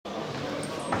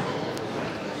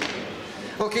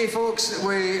Okay, folks,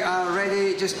 we are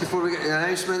ready. Just before we get to the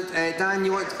announcement, Dan,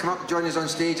 you want to come up and join us on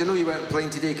stage? I know you weren't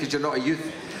playing today because you're not a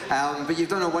youth, but you've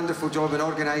done a wonderful job in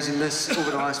organising this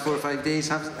over the last 4 or 5 days,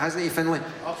 hasn't he, Finlay?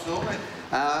 Absolutely.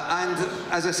 And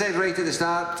as I said right at the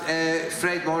start,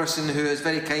 Fred Morrison, who has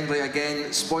very kindly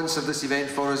again sponsored this event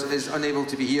for us, is unable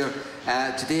to be here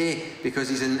today because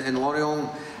he's in Lorient.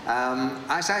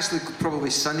 It's actually probably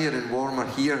sunnier and warmer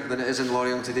here than it is in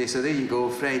Lorient today, so there you go,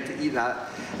 Fred, eat that.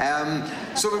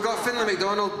 So we've got Finlay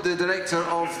MacDonald, the director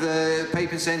of the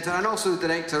Piping Centre and also the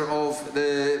director of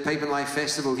the Pipe and Live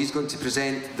Festival. He's going to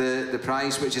present the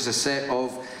prize, which is a set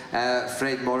of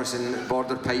Fred Morrison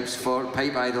border pipes for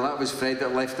Pipe Idol. That was Fred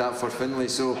that left that for Finlay,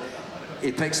 so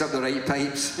he picks up the right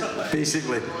pipes,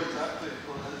 basically.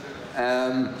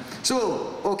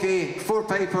 So, okay, 4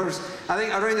 pipers. I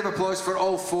think a round of applause for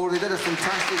all 4. They did a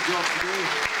fantastic job today.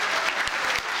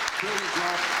 Brilliant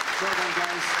job. Well done,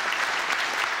 guys.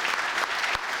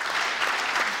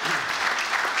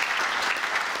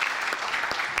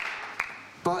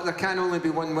 But there can only be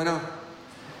one winner.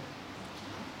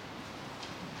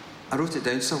 I wrote it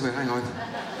down somewhere, hang on.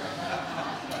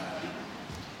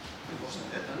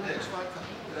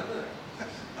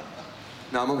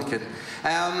 No, I'm only kidding.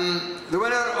 The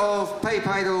winner of Pipe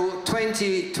Idol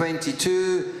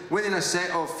 2022, winning a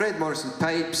set of Fred Morrison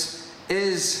pipes,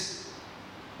 is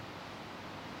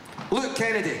Luke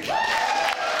Kennedy.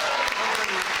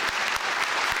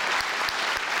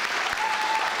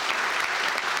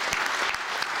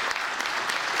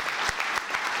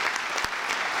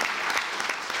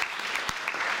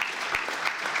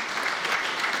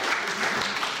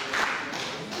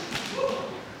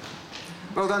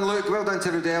 Well done, Luke, well done to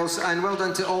everybody else, and well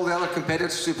done to all the other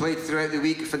competitors who played throughout the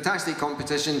week. Fantastic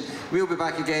competition. We'll be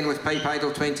back again with Pipe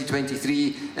Idol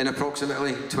 2023 in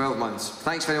approximately 12 months.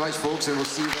 Thanks very much, folks, and we'll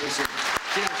see you very soon.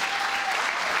 Cheers.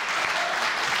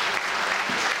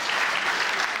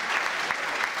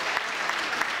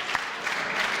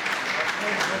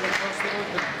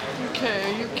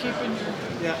 Okay, are you keeping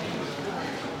your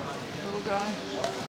little guy?